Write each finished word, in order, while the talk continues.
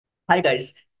Hi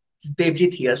guys, it's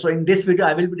Devjit here. So in this video,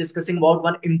 I will be discussing about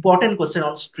one important question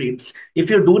on streams. If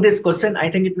you do this question,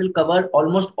 I think it will cover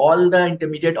almost all the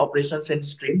intermediate operations in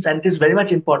streams, and it is very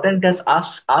much important. It has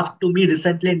asked to me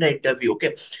recently in the interview,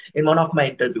 okay, in one of my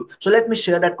interview. So let me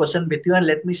share that question with you and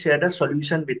let me share the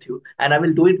solution with you, and I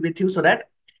will do it with you so that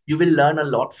you will learn a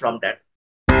lot from that.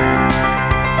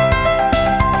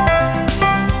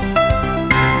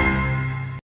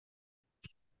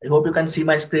 I hope you can see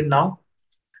my screen now.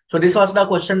 So this was the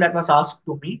question that was asked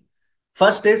to me.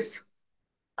 First is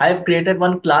I have created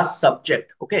one class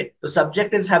subject. Okay. The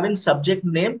subject is having subject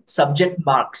name, subject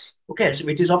marks. Okay. So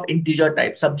which is of integer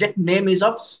type. Subject name is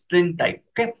of string type.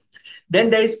 Okay. Then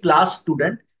there is class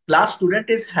student. Class student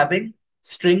is having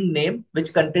string name,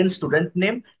 which contains student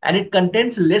name and it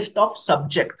contains list of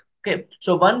subject. Okay.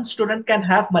 So one student can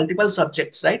have multiple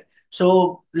subjects, right?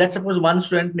 So let's suppose one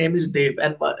student name is Dave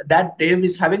and that Dave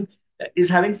is having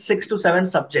 6 to 7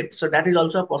 subjects. So that is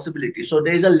also a possibility. So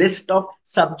there is a list of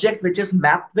subject which is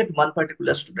mapped with one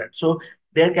particular student. So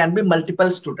there can be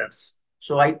multiple students.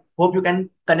 So I hope you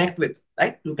can connect with,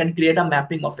 right? You can create a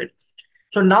mapping of it.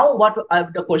 So now what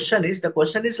the question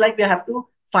is like we have to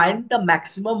find the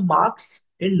maximum marks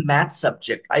in math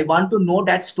subject. I want to know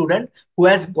that student who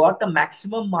has got the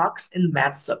maximum marks in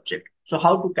math subject. So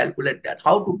how to calculate that?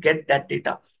 How to get that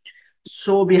data?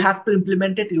 So we have to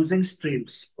implement it using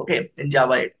streams, okay, in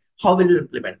Java 8. How will you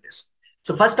implement this?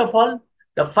 So first of all,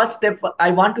 the first step, I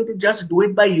want you to just do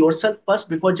it by yourself first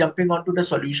before jumping onto the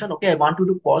solution. Okay, I want you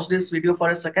to pause this video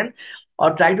for a second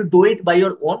or try to do it by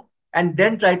your own and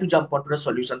then try to jump onto the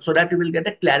solution so that you will get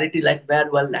a clarity like where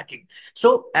you are lacking.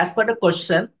 So as per the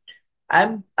question,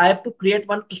 I have to create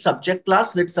one subject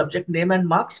class with subject name and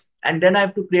marks, and then I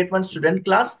have to create one student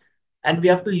class, and we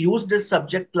have to use this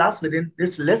subject class within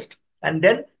this list, and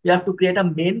then we have to create a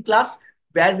main class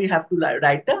where we have to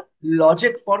write the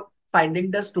logic for finding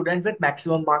the student with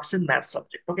maximum marks in math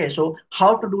subject. Okay, so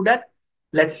how to do that?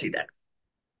 Let's see that.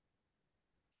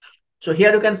 So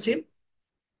here you can see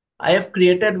I have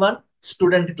created one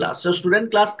student class. So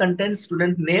student class contains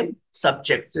student name,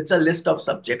 subjects. It's a list of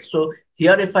subjects. So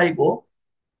here if I go,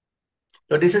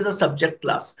 so this is a subject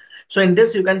class. So in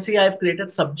this, you can see I've created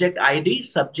subject ID,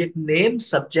 subject name,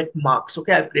 subject marks.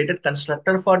 Okay, I've created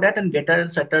constructor for that and getter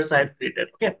and setters I've created.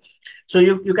 Okay, so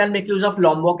you can make use of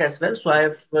Lombok as well. So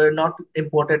I've not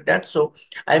imported that. So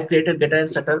I've created getter and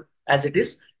setter as it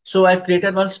is. So I've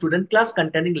created one student class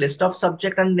containing list of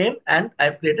subject and name, and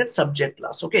I've created subject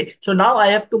class. Okay, so now I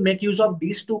have to make use of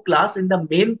these two class in the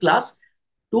main class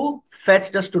to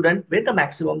fetch the student with the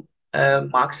maximum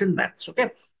marks in maths.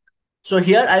 Okay. So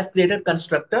here I've created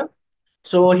constructor.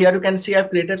 So here you can see I've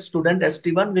created student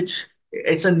st1, which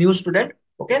it's a new student.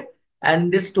 Okay.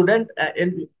 And this student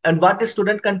and what this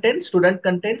student contains? Student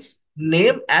contains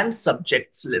name and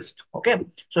subjects list. Okay.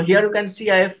 So here you can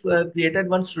see I have created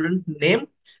one student name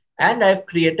and I've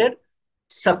created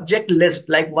subject list.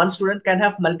 Like one student can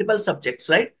have multiple subjects,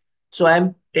 right? So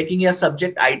I'm taking a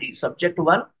subject ID, subject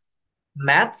one,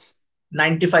 maths,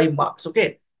 95 marks.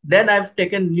 Okay. Then I've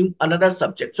taken new another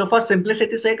subject. So for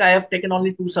simplicity sake, I have taken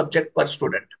only two subjects per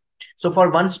student. So for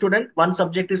one student, one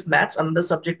subject is maths, another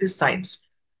subject is science.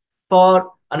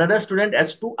 For another student,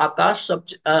 S2, Akash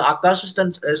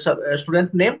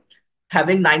student name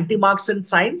having 90 marks in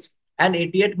science and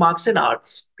 88 marks in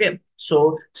arts. Okay.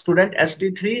 So student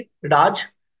ST3, Raj,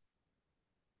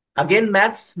 again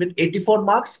maths with 84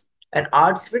 marks and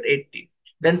arts with 80.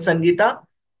 Then Sangeeta,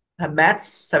 maths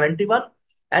 71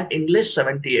 and English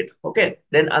 78. Okay.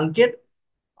 Then Ankit,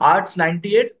 arts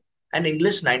 98 and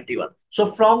English 91. So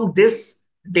from this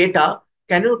data,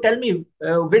 can you tell me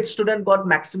which student got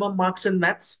maximum marks in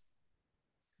maths?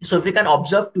 So if we can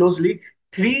observe closely,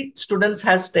 three students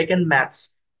has taken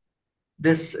maths.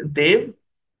 This Dev,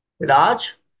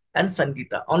 Raj, and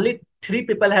Sangeeta. Only three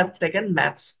people have taken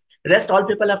maths. Rest all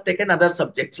people have taken other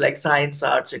subjects like science,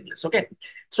 arts, English. Okay.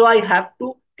 So I have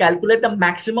to calculate the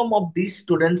maximum of these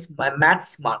students'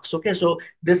 maths marks. Okay. So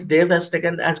this Dev has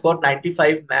got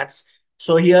 95 maths.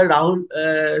 So here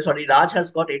Raj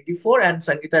has got 84 and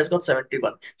Sangeeta has got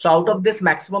 71. So out of this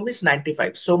maximum is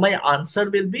 95. So my answer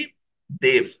will be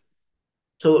Dev.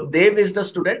 So Dev is the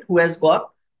student who has got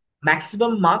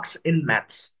maximum marks in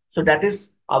maths. So that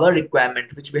is our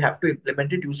requirement, which we have to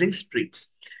implement it using streams.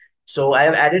 So I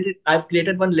have added it. I've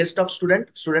created one list of student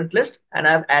list, and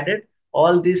I've added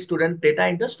all these student data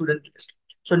in the student list.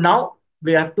 So now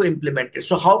we have to implement it.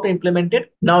 So how to implement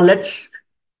it? Now let's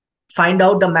find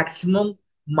out the maximum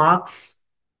marks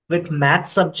with math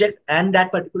subject and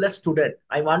that particular student.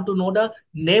 I want to know the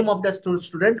name of the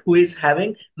student who is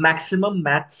having maximum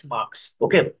maths marks.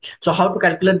 Okay. So how to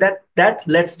calculate that?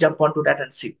 Let's jump onto that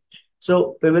and see.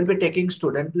 So we will be taking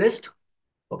student list.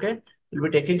 Okay, we'll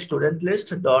be taking student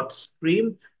list dot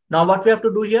stream. Now what we have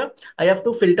to do here, I have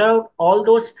to filter out all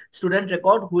those student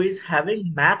record who is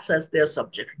having maths as their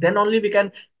subject. Then only we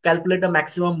can calculate the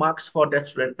maximum marks for that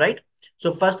student, right?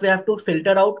 So first we have to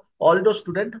filter out all those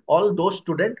student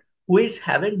who is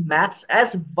having maths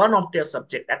as one of their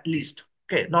subject at least.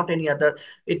 Okay, not any other.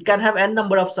 It can have n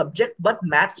number of subject, but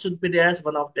maths should be there as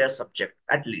one of their subject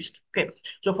at least. Okay,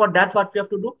 so for that what we have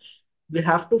to do, we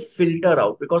have to filter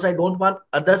out because I don't want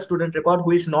other student record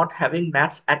who is not having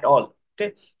maths at all.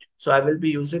 Okay, so I will be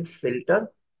using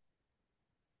filter.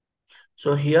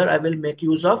 So here I will make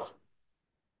use of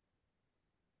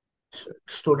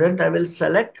student. I will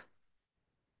select,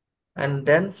 and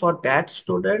then for that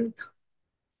student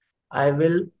I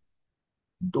will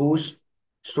do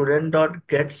student dot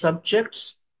get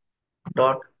subjects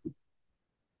dot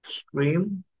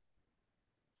stream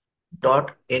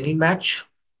dot any match.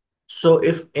 So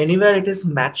if anywhere it is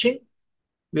matching,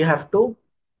 we have to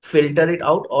filter it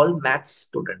out all maths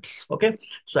students. Okay,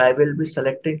 so I will be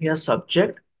selecting here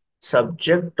subject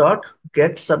dot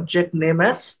get subject name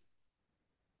as,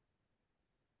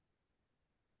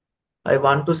 I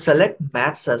want to select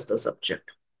maths as the subject.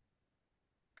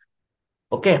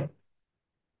 Okay,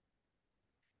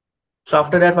 so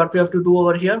after that what we have to do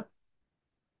over here,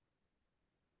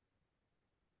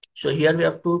 so here we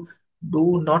have to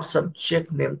do not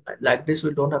subject name like this,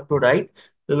 we don't have to write.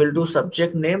 We will do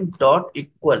subject name dot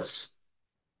equals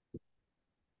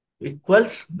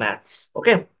maths.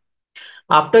 Okay,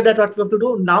 after that what we have to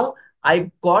do now,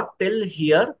 I got till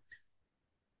here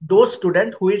those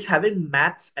student who is having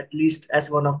maths at least as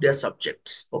one of their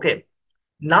subjects. Okay,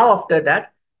 now after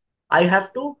that I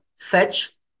have to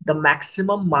fetch the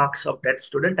maximum marks of that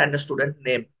student and the student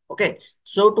name. Okay,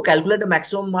 so to calculate the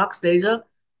maximum marks, there is a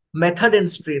method in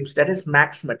streams, that is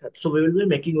max method. So we will be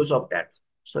making use of that.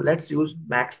 So let's use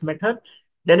max method.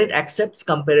 Then it accepts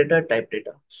comparator type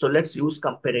data. So let's use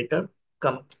comparator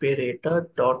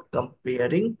dot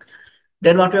comparing.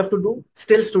 Then what we have to do,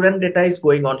 still student data is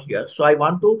going on here. So I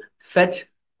want to fetch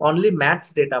only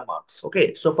maths data marks.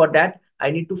 Okay, so for that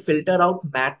I need to filter out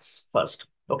maths first.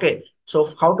 Okay, so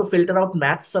how to filter out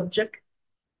maths subject?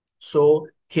 So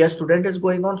here student is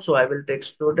going on. So I will take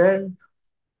student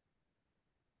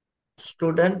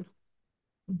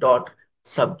dot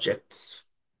subjects.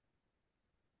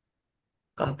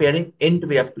 Comparing int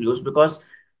we have to use because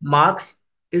marks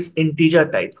is integer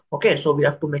type. Okay, so we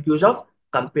have to make use of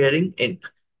comparing int.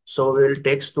 So we will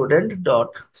take student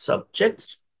dot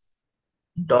subjects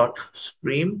dot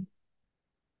stream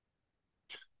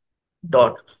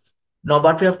dot. Now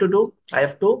what we have to do, I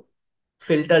have to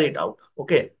filter it out.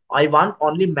 Okay, I want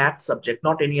only math subject,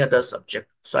 not any other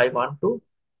subject. So I want to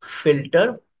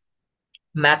filter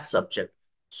math subject.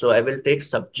 So I will take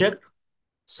subject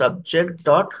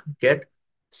dot get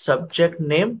subject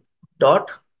name dot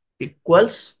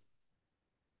equals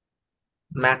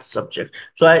math subject.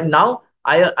 So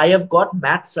I have got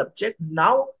math subject.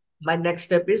 Now my next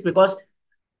step is, because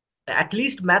at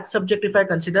least math subject, if I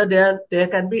consider, there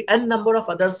can be n number of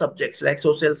other subjects like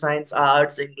social science,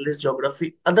 arts, English,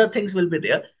 geography, other things will be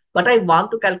there, but I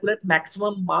want to calculate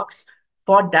maximum marks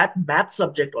for that math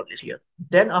subject only here.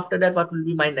 Then after that what will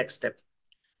be my next step?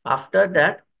 After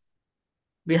that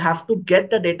we have to get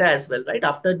the data as well, right?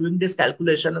 After doing this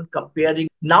calculation and comparing,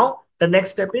 now the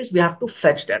next step is we have to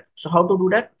fetch that. So how to do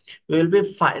that? We will be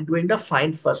doing the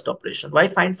find first operation. Why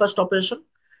find first operation?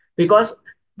 Because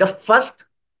the first,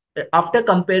 after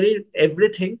comparing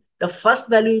everything, the first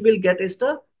value you will get is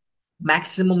the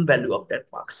maximum value of that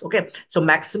marks. Okay, so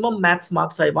maximum maths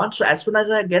marks I want. So as soon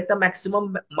as I get the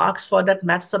maximum marks for that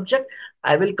math subject,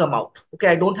 I will come out. Okay,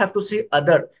 I don't have to see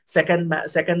other second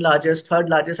largest, third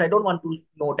largest. I don't want to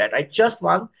know that. I just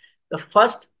want the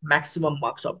first maximum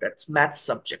marks of that math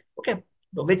subject. Okay,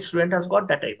 so which student has got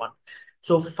that I want.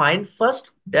 So find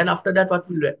first. Then after that, what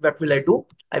will I do?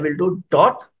 I will do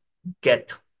dot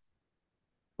get.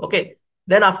 Okay,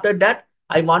 then after that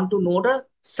I want to know the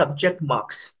subject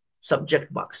marks.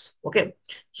 Okay,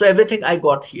 so everything I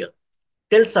got here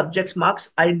till subjects marks,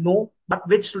 I know but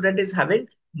which student is having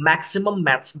maximum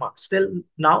maths marks. Till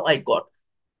now I got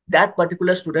that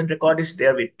particular student record is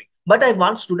there with me, but I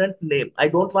want student name. I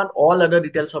don't want all other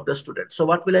details of the student. So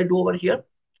what will I do over here?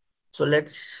 So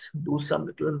let's do some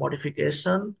little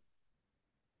modification.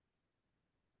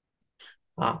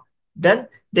 Ah, then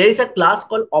there is a class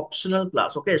called optional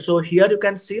class. Okay, so here you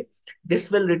can see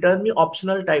this will return me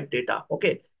optional type data.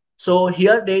 Okay, So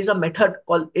here there is a method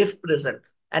called if present,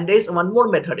 and there is one more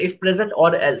method, if present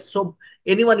or else. So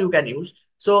anyone you can use.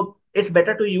 So it's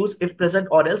better to use if present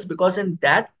or else, because in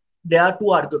that there are two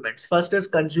arguments. First is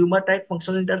consumer type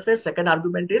functional interface. Second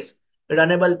argument is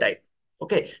runnable type.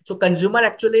 Okay, so consumer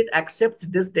actually it accepts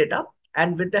this data,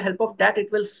 and with the help of that,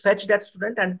 it will fetch that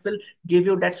student and it will give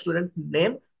you that student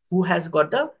name who has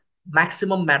got the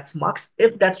maximum maths marks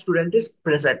if that student is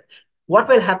present. What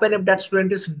will happen if that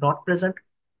student is not present?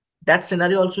 That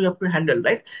scenario also you have to handle,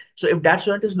 right? So if that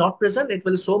student is not present, it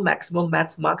will show maximum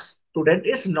maths marks student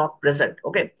is not present.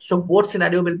 Okay, so both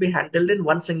scenario will be handled in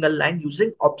one single line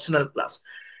using optional class.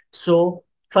 So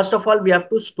first of all, we have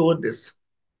to store this.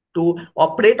 To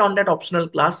operate on that optional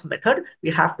class method, we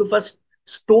have to first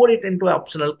store it into an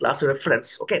optional class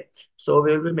reference. Okay, so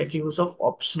we will be making use of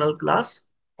optional class,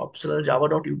 optional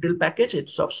java.util package.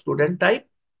 It's of student type.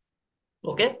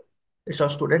 Okay, it's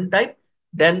of student type.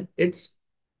 Then it's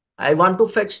I want to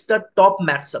fetch the top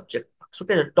math subject marks.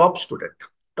 Okay, the top student,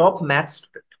 top math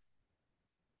student,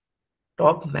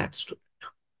 top math student.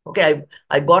 Okay,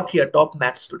 I got here top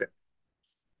math student.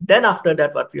 Then after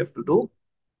that, what we have to do,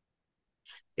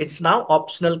 it's now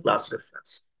optional class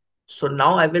reference. So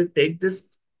now I will take this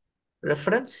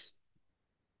reference.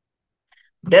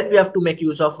 Then we have to make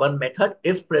use of one method,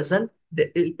 if present.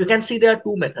 You can see there are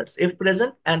two methods, if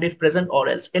present and if present or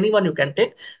else. Anyone you can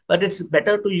take, but it's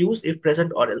better to use if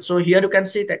present or else. So here you can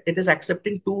see that it is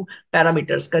accepting two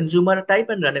parameters, consumer type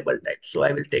and runnable type. So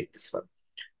I will take this one.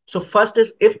 So first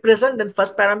is if present, then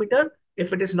first parameter.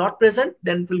 If it is not present,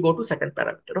 then it will go to second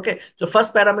parameter. Okay. So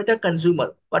first parameter,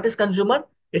 consumer. What is consumer?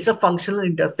 It's a functional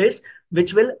interface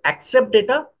which will accept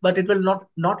data, but it will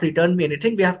not return me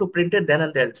anything. We have to print it then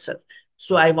and there itself.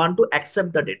 So I want to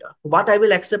accept the data. What I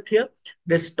will accept here?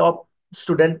 This top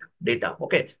student data.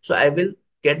 Okay. So I will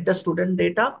get the student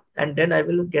data, and then I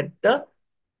will get the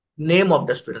name of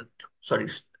the student. Sorry,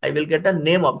 I will get the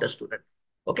name of the student.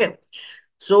 Okay.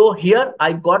 So here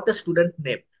I got the student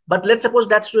name, but let's suppose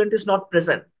that student is not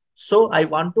present. So I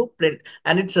want to print,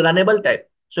 and it's runnable type.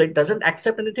 So it doesn't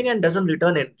accept anything and doesn't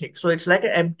return anything. So it's like an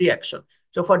empty action.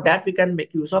 So for that, we can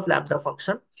make use of lambda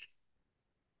function.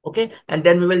 Okay. And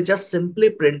then we will just simply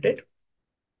print it.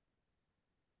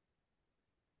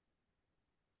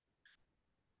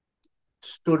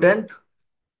 Student,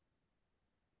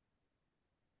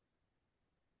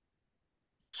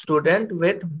 student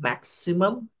with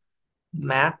maximum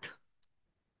math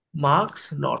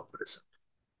marks not present.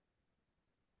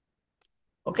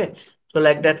 Okay. So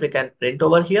like that, we can print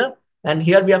over here. And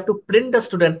here we have to print the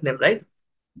student name, right?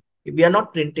 We are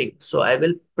not printing. So I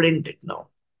will print it now.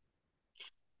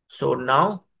 So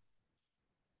now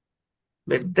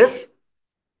with this,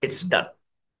 it's done.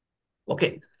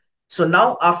 Okay. So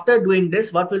now after doing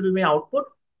this, what will be my output?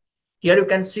 Here you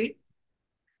can see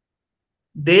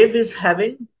Dev is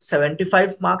having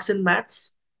 75 marks in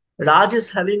maths. Raj is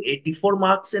having 84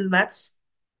 marks in maths.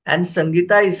 And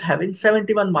Sangeeta is having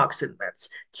 71 marks in maths.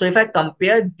 So if I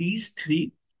compare these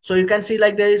three, so you can see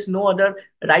like there is no other,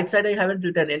 right side I haven't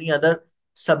written any other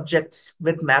subjects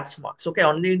with maths marks. Okay,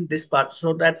 only in this part.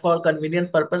 So that for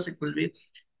convenience purpose, it will be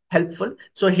helpful.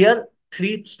 So here,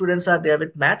 three students are there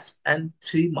with maths and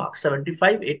 3 marks,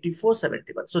 75, 84,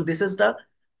 71. So this is the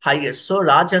highest. So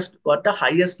Raj has got the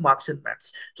highest marks in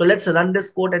maths. So let's run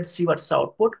this code and see what's the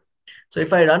output. So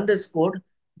if I run this code,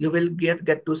 you will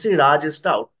get to see Raj is the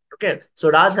output. Okay. So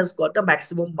Raj has got the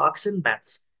maximum marks in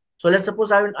maths. So let's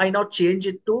suppose I now change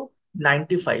it to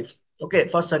 95. Okay.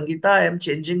 For Sangeeta, I am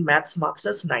changing maths marks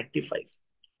as 95.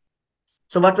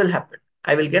 So what will happen?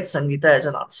 I will get Sangeeta as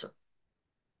an answer.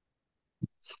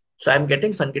 So I'm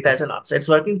getting Sangeeta as an answer. It's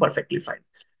working perfectly fine.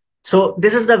 So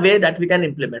this is the way that we can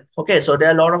implement. Okay, so there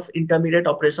are a lot of intermediate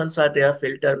operations are there.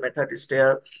 Filter method is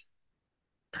there.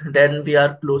 Then we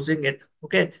are closing it.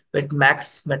 Okay, with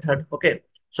max method. Okay,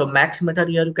 so max method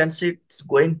here you can see it's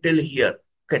going till here.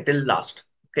 Okay, till last.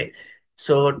 Okay,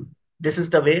 so this is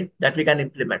the way that we can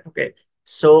implement. Okay,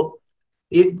 so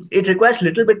it requires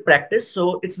little bit practice.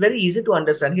 So it's very easy to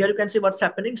understand. Here you can see what's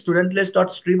happening. Student list dot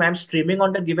stream. I'm streaming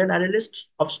on the given array list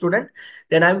of student.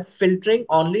 Then I'm filtering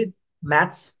only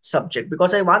maths subject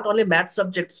because I want only maths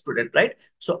subject student, right?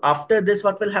 So after this,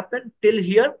 what will happen? Till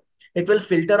here, it will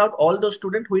filter out all those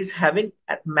student who is having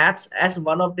at maths as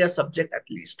one of their subject at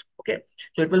least. Okay.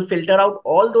 So it will filter out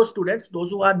all those students,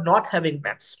 those who are not having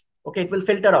maths. Okay. It will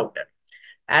filter out that,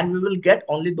 and we will get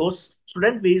only those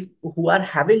students who are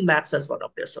having maths as one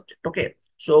of their subject. Okay.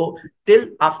 So till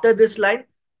after this line,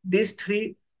 these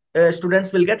three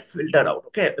students will get filtered out.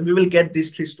 Okay. We will get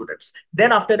these three students.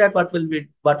 Then after that, what we'll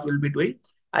be doing?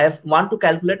 I have want to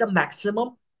calculate a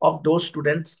maximum of those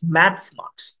students maths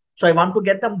marks. So I want to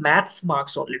get the maths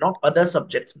marks only, not other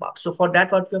subjects marks. So for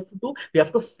that, what we have to do, we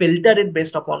have to filter it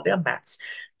based upon their maths.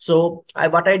 So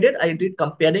what I did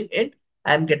comparing it.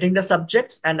 I'm getting the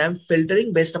subjects and I'm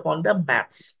filtering based upon the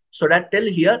maths. So that till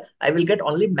here, I will get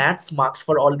only maths marks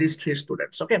for all these three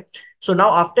students. Okay. So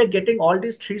now after getting all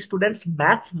these three students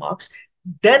maths marks,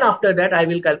 then after that, I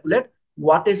will calculate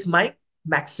what is my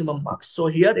maximum marks. So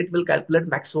here it will calculate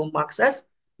maximum marks as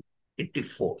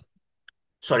 84.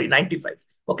 Sorry, 95.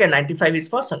 Okay, 95 is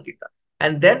for Sangeeta.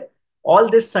 And then all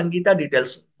this Sangeeta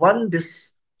details,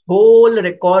 this whole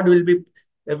record will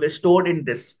be stored in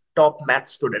this top math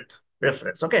student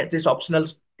reference. Okay, this optional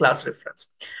class reference.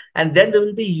 And then we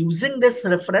will be using this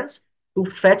reference to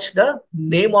fetch the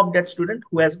name of that student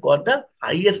who has got the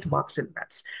highest marks in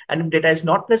maths. And if data is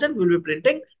not present, we will be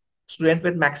printing student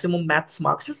with maximum maths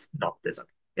marks is not present.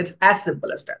 It's as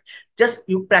simple as that. Just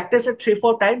you practice it 3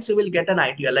 4 times, you will get an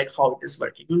idea like how it is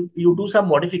working. You do some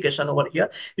modification over here.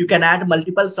 You can add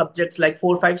multiple subjects, like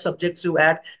 4 5 subjects you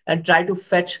add, and try to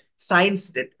fetch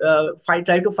science.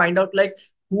 Try to find out like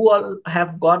who all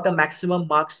have got the maximum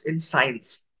marks in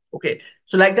science. Okay,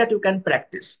 so like that you can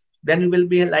practice. Then you will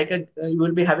be you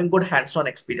will be having good hands-on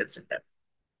experience in that.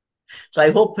 So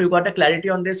I hope you got a clarity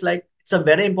on this. Like it's a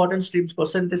very important streams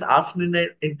question. It is asked in an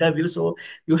interview, so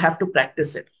you have to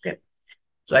practice it. Okay.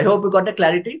 So I hope you got the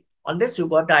clarity on this. You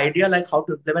got the idea like how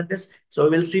to implement this. So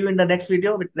we'll see you in the next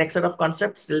video with next set of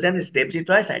concepts. Till then, it's Devjit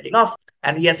Roy signing off.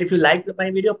 And yes, if you like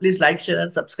my video, please like, share,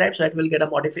 and subscribe so that we'll get a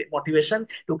motivation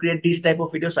to create these type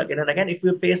of videos again and again. If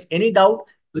you face any doubt,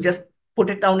 you just put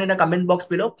it down in the comment box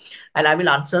below, and I will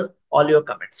answer all your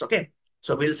comments. Okay.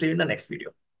 So we'll see you in the next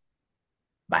video.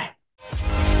 Bye.